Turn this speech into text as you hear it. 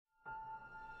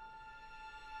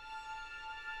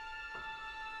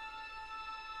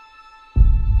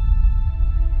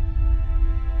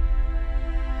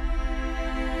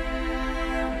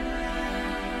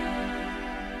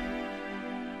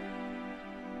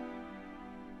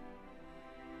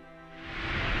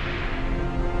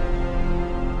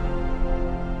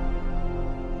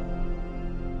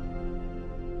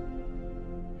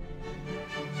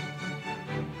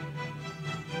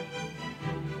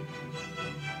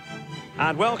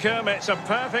And welcome, it's a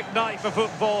perfect night for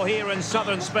football here in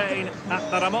southern Spain at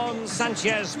the Ramón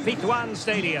Sánchez Pizjuán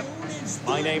Stadium.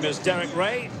 My name is Derek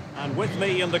Ray, and with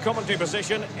me in the commentary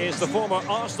position is the former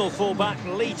Arsenal fullback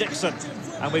Lee Dixon.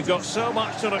 And we've got so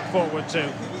much to look forward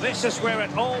to. This is where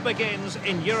it all begins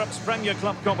in Europe's Premier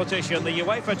Club competition, the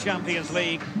UEFA Champions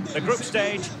League, the group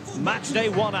stage, match day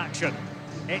 1 action.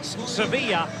 It's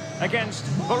Sevilla against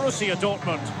Borussia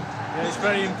Dortmund. Yeah, it's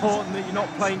very important that you're not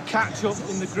playing catch-up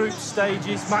in the group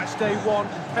stages. Match day 1,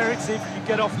 imperative you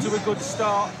get off to a good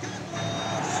start.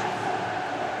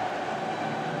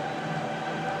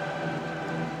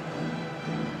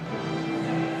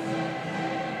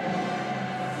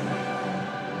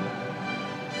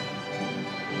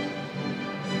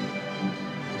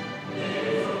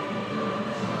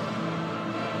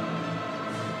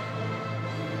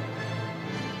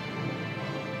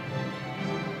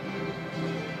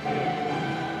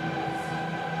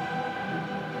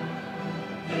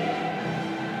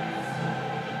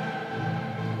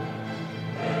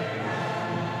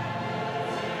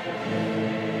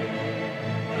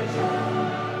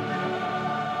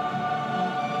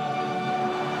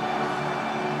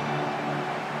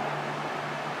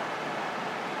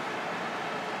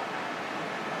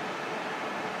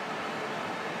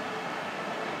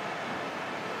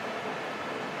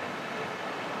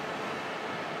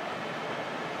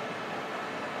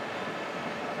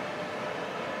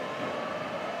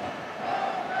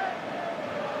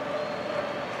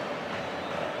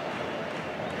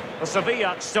 The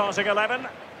Sevilla starting 11.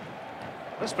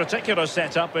 This particular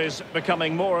setup is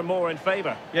becoming more and more in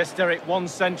favour. Yes, Derek, one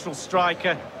central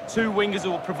striker, 2 wingers who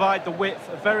will provide the width,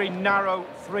 a very narrow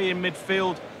 3 in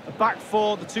midfield, a back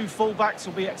 4, the 2 full-backs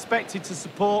will be expected to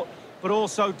support, but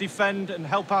also defend and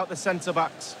help out the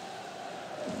centre-backs.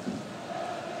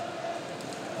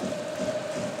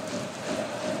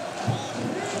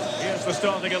 The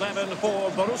starting 11 for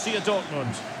Borussia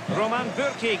Dortmund. Roman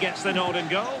Bürki gets the nod in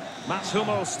goal. Mats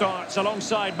Hummels starts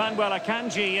alongside Manuel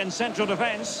Akanji in central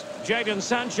defence. Jadon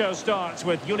Sancho starts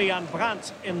with Julian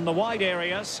Brandt in the wide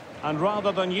areas. And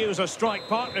rather than use a strike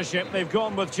partnership, they've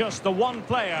gone with just the one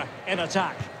player in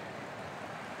attack.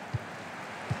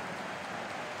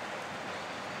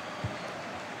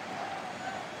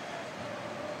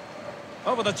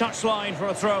 Over the touchline for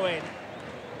a throw-in.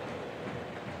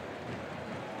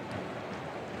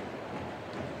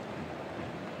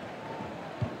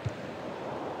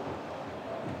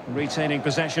 Retaining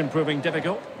possession proving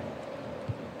difficult.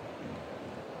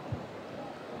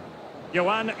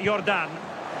 Joan Jordan.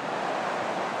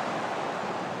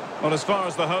 Well, as far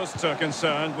as the hosts are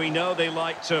concerned, we know they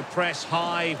like to press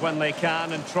high when they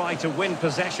can and try to win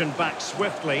possession back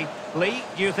swiftly. Lee,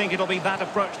 do you think it'll be that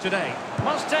approach today?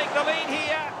 Must take the lead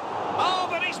here. Oh,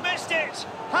 but he's missed it.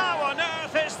 How on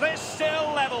earth is this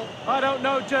still level? I don't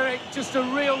know, Derek. Just a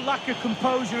real lack of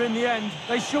composure in the end.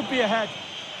 They should be ahead.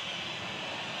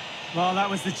 Well, that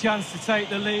was the chance to take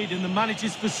the lead, and the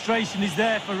manager's frustration is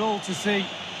there for all to see.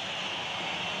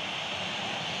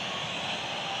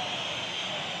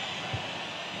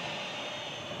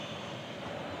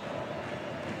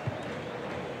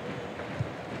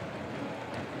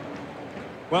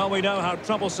 Well, we know how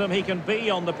troublesome he can be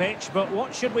on the pitch, but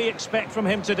what should we expect from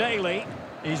him today, Lee?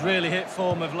 He's really hit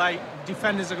form of late.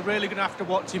 Defenders are really going to have to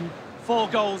watch him. 4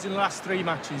 goals in the last 3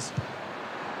 matches.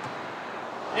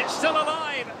 It's still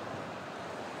alive.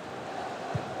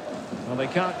 Well, they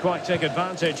can't quite take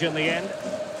advantage in the end.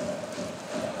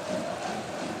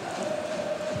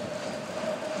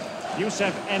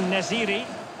 Youssef En-Nesyri.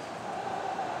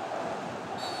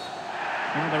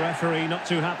 Well, the referee not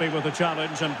too happy with the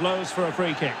challenge and blows for a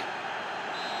free kick.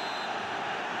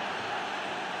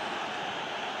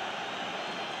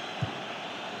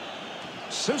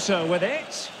 Suso with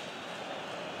it.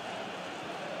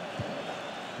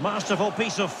 Masterful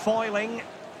piece of foiling.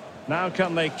 Now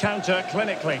can they counter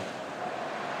clinically?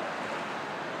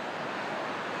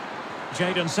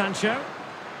 Jadon Sancho.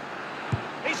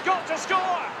 He's got to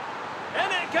score! In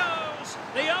it goes!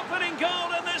 The opening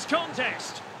goal in this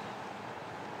contest.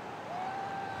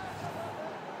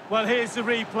 Well, here's the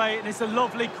replay, and it's a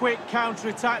lovely quick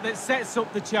counter-attack that sets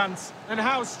up the chance. And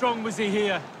how strong was he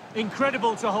here?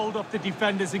 Incredible to hold up the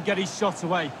defenders and get his shot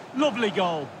away. Lovely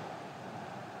goal.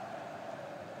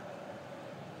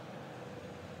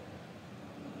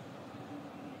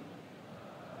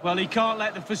 Well, he can't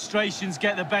let the frustrations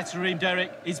get the better of him,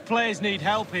 Derek. His players need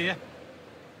help here.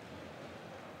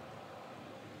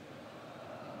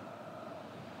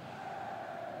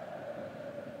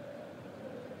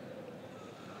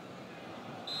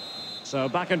 So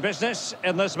back in business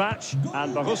in this match,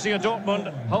 and Borussia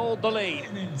Dortmund hold the lead.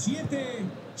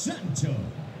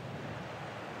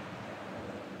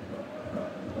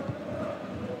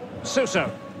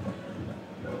 Suso.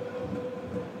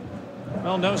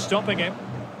 Well, no stopping him.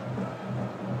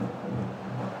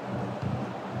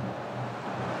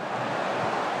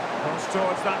 Goes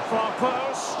towards that far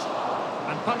post.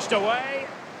 And punched away.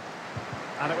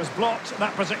 And it was blocked,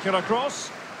 that particular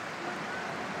cross.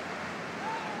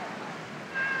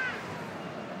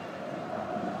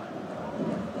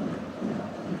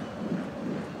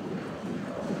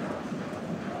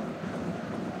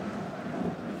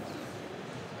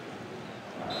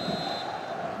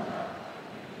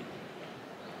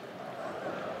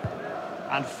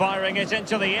 And firing it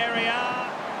into the area.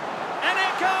 And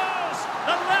it goes!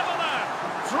 The leveller!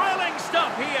 Thrilling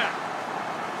stuff here.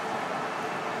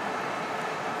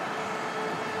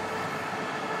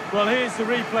 Well, here's the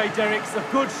replay, Derek. It's a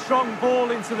good, strong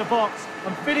ball into the box.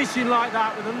 And finishing like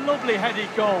that with a lovely headed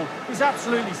goal is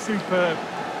absolutely superb.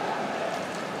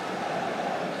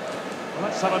 Well,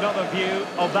 let's have another view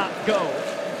of that goal.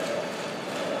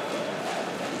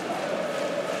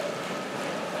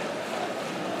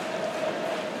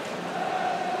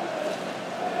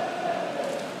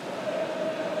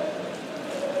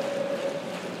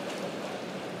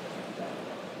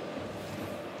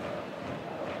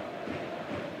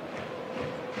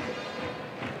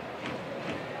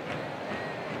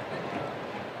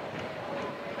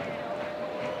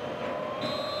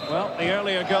 Well, the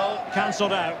earlier goal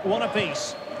cancelled out, one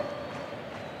apiece.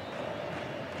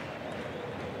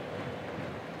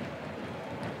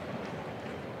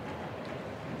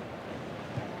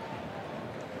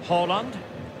 Haaland.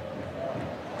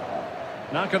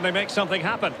 Now can they make something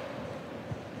happen?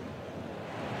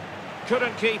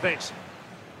 Couldn't keep it.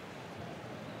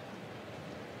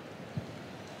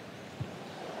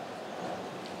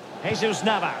 Jesus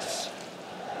Navas.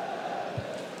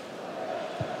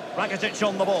 Rakitic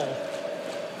on the ball.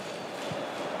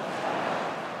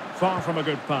 Far from a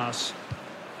good pass.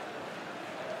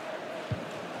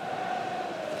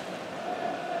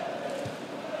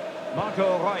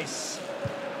 Marco Reus.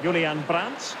 Julian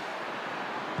Brandt.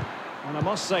 And I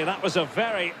must say, that was a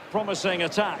very promising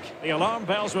attack. The alarm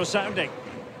bells were sounding.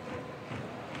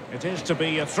 It is to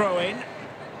be a throw-in.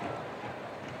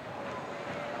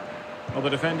 Well, the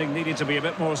defending needed to be a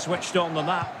bit more switched on than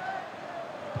that.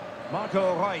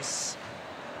 Marco Reus.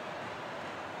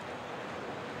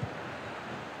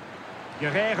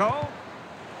 Guerrero.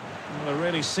 Well, a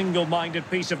really single-minded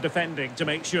piece of defending to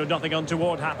make sure nothing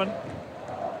untoward happened.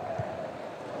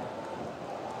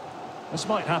 This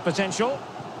might have potential.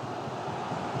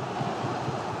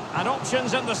 And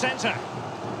options in the centre.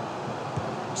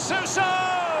 Suso!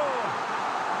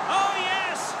 Oh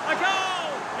yes, a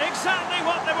goal! Exactly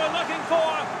what they were looking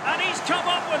for, and he's come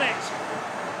up with it.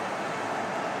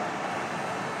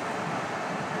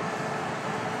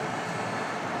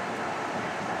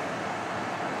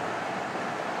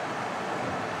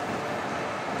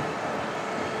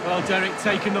 Well, Derek,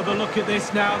 take another look at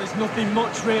this now. There's nothing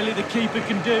much, really, the keeper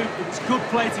can do. It's good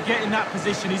play to get in that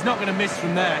position. He's not going to miss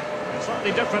from there.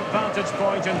 Slightly different vantage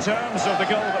point in terms of the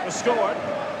goal that was scored.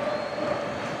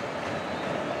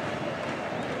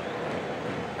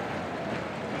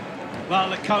 Well,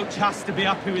 the coach has to be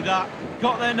happy with that.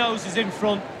 Got their noses in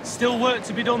front. Still work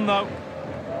to be done, though.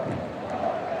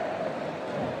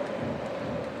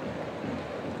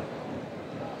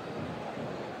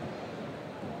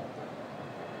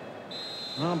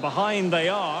 Well, behind they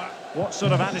are. What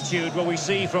sort of attitude will we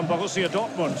see from Borussia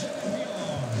Dortmund?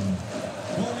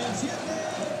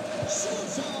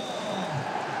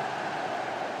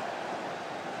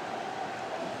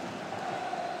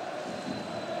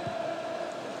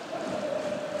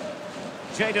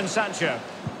 Jadon Sancho.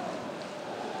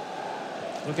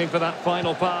 Looking for that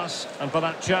final pass and for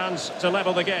that chance to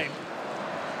level the game.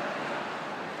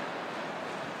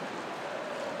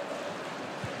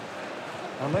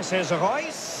 And this is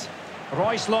Reus.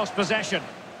 Reus lost possession.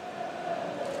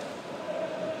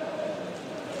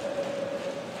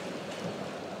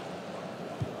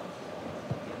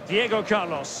 Diego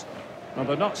Carlos. Well,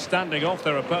 they're not standing off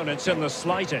their opponents in the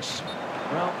slightest.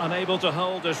 Well, unable to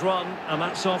hold his run, and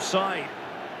that's offside.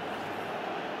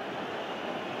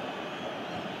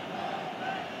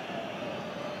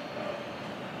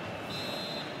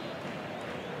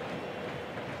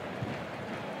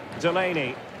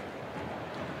 Delaney.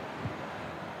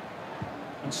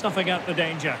 And snuffing out the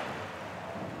danger.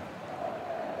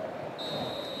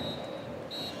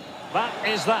 That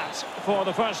is that for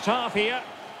the first half here.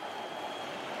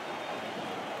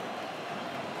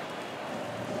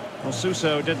 Well,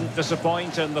 Suso didn't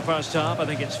disappoint in the first half, I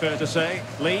think it's fair to say.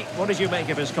 Lee, what did you make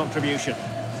of his contribution?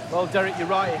 Well, Derek, you're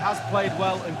right. He has played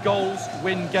well, and goals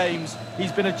win games.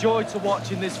 He's been a joy to watch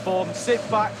in this form. Sit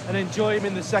back and enjoy him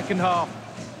in the second half.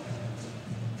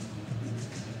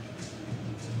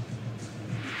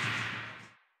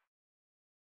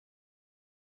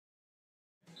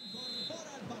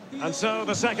 And so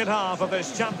the second half of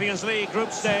this Champions League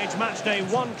group stage matchday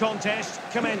 1 contest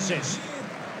commences.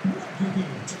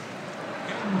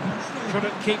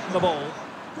 Couldn't keep the ball.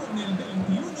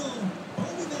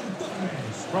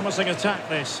 Promising attack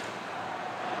this.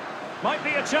 Might be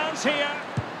a chance here.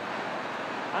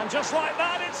 And just like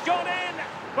that, it's gone in.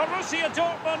 Borussia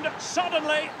Dortmund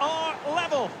suddenly are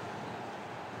level.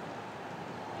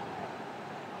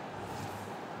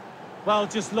 Well,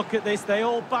 just look at this. They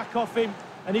all back off him,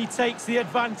 and he takes the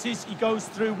advantage. He goes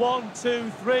through 1, 2,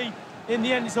 3. In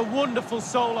the end, it's a wonderful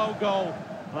solo goal.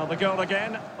 Well, the goal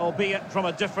again, albeit from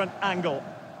a different angle.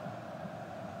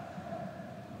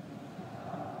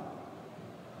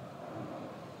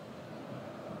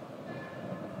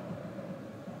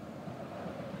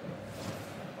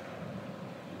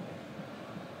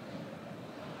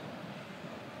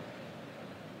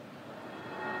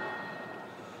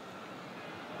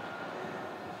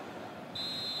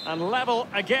 And level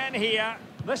again here.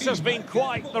 This has been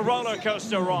quite the roller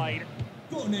coaster ride.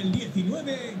 Con el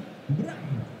 19,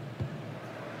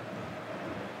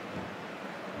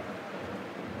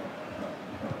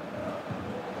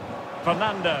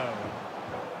 Fernando.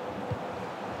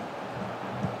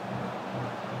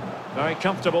 Very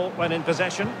comfortable when in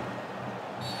possession.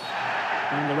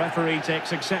 And the referee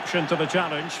takes exception to the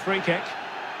challenge. Free kick.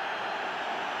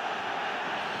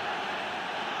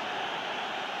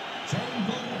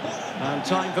 And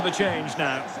time for the change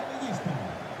now.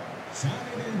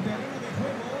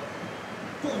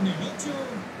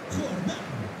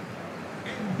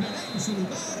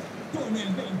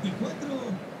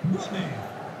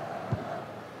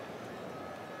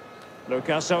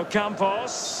 Lucas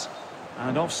Ocampos.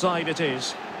 And offside it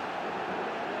is.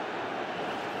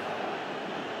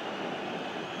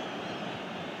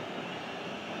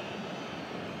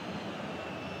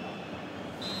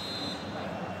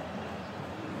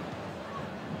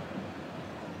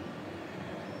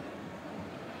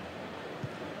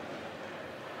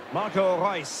 Marco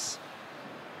Reus.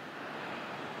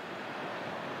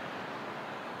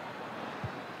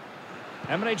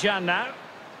 Emre Can now.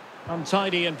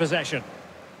 Untidy in possession.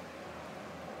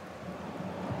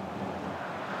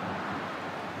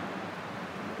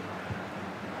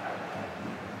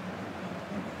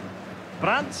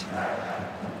 Brandt.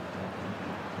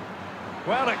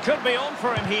 Well, it could be on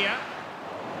for him here.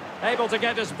 Able to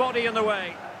get his body in the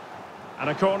way. And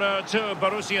a corner to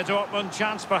Borussia Dortmund.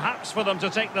 Chance perhaps for them to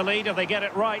take the lead if they get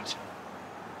it right.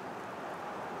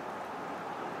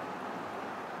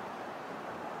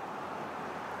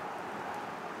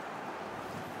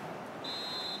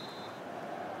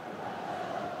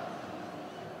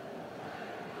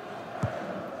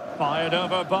 Fired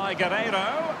over by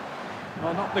Guerreiro.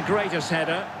 Well, not the greatest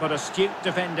header, but astute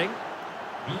defending.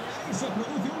 Y ahí se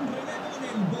produce un relevo en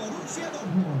el Borussia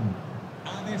Dortmund.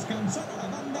 A descansar a la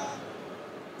banda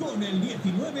con el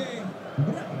 19,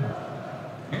 Brown.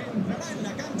 Entrará en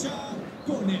la cancha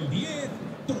con el 10,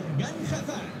 Torgan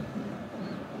Hazard.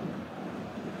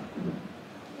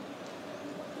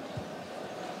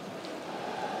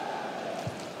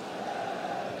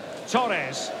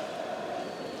 Torres.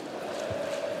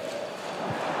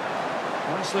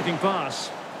 Nice looking pass.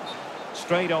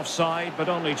 Straight offside, but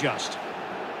only just.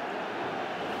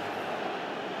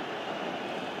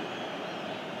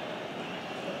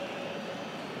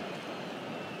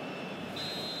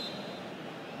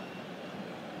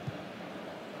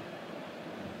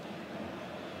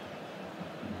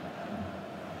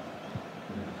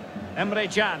 Emre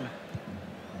Can.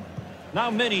 Now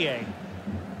Meunier.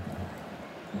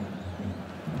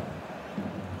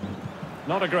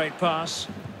 Not a great pass.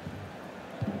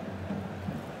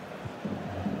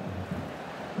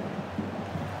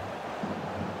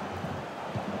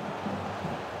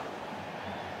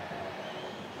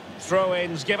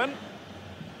 Throw-ins given.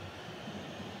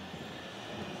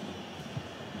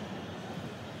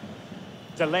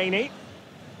 Delaney.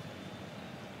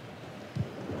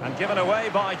 And given away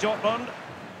by Dortmund.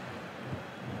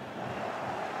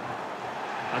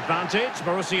 Advantage,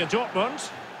 Borussia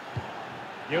Dortmund.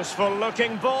 Useful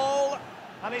looking ball.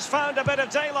 And he's found a bit of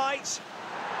daylight.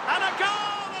 And a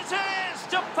goal it is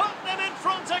to put them in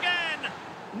front again.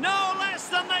 No less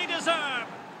than they deserve.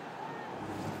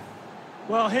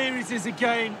 Well, here it is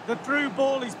again. The through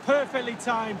ball is perfectly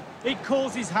timed. It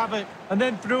causes havoc. And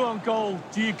then through on goal.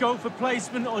 Do you go for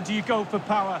placement or do you go for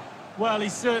power? Well, he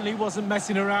certainly wasn't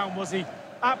messing around, was he?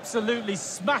 Absolutely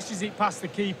smashes it past the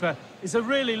keeper. It's a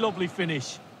really lovely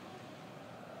finish.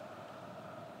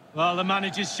 Well, the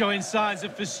manager's showing signs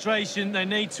of frustration. They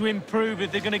need to improve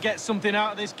if they're going to get something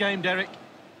out of this game, Derek.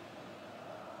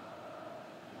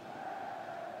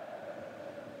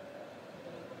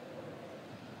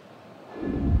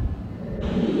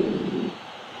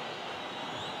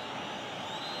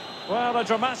 Well, a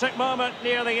dramatic moment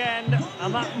near the end,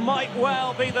 and that might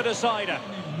well be the decider.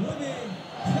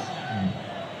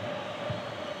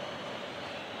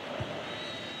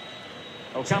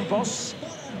 Ocampos.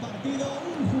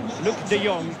 Luke de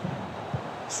Jong.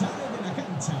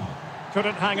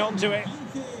 Couldn't hang on to it.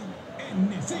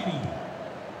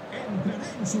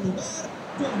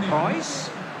 Royce.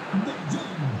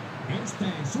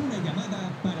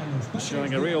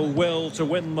 Showing a real will to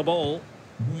win the ball.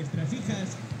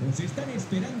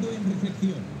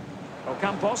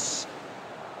 Ocampos.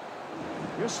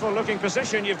 Useful looking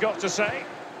position, you've got to say.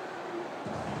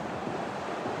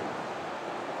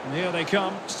 And here they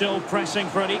come, still pressing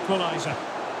for an equaliser.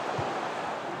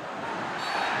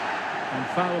 And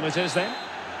foul it is then.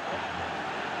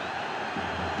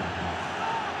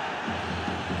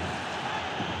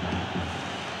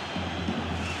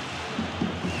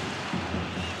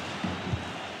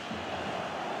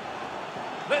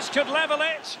 This could level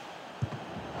it,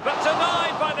 but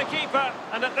denied by the keeper,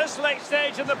 and at this late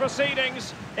stage in the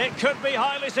proceedings, it could be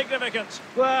highly significant.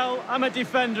 Well, I'm a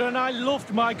defender and I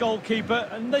loved my goalkeeper,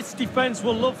 and this defence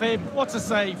will love him. What a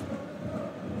save.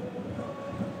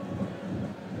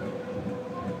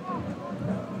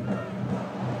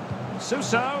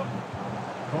 Suso,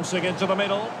 crossing into the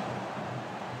middle,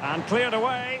 and cleared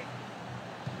away.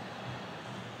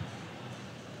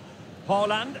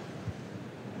 Haaland.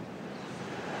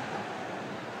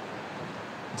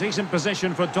 Decent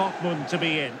position for Dortmund to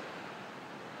be in.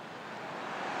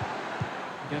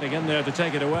 Getting in there to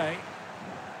take it away.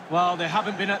 Well, they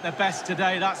haven't been at their best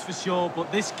today, that's for sure,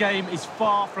 but this game is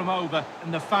far from over,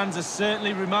 and the fans are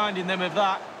certainly reminding them of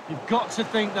that. You've got to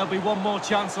think there'll be one more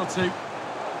chance or two.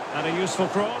 And a useful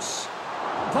cross.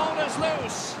 Ball is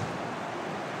loose.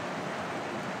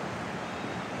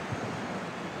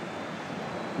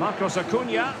 Marcos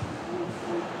Acuna.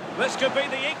 This could be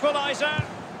the equaliser.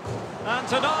 And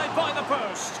denied by the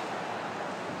post.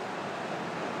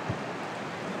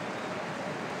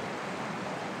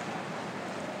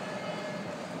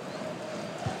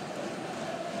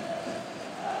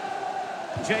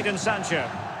 Jadon Sancho.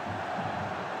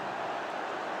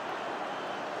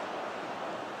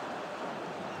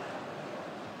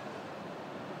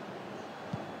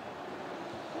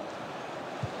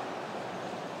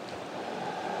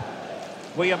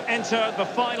 We have entered the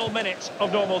final minute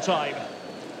of normal time.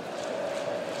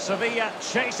 Sevilla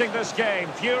chasing this game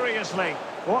furiously.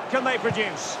 What can they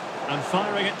produce? And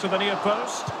firing it to the near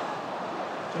post.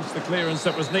 Just the clearance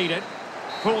that was needed.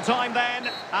 Full time then,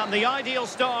 and the ideal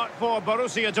start for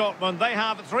Borussia Dortmund. They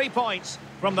have 3 points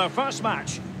from their first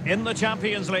match in the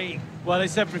Champions League. Well,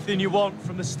 it's everything you want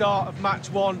from the start of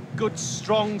match one. Good,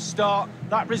 strong start.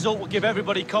 That result will give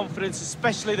everybody confidence,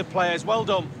 especially the players. Well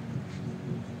done.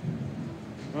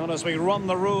 Well, as we run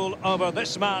the rule over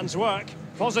this man's work,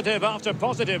 positive after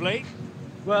positively.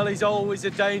 Well, he's always a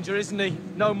danger, isn't he?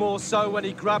 No more so when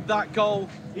he grabbed that goal.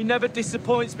 He never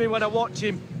disappoints me when I watch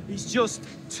him. He's just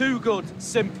too good,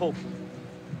 simple.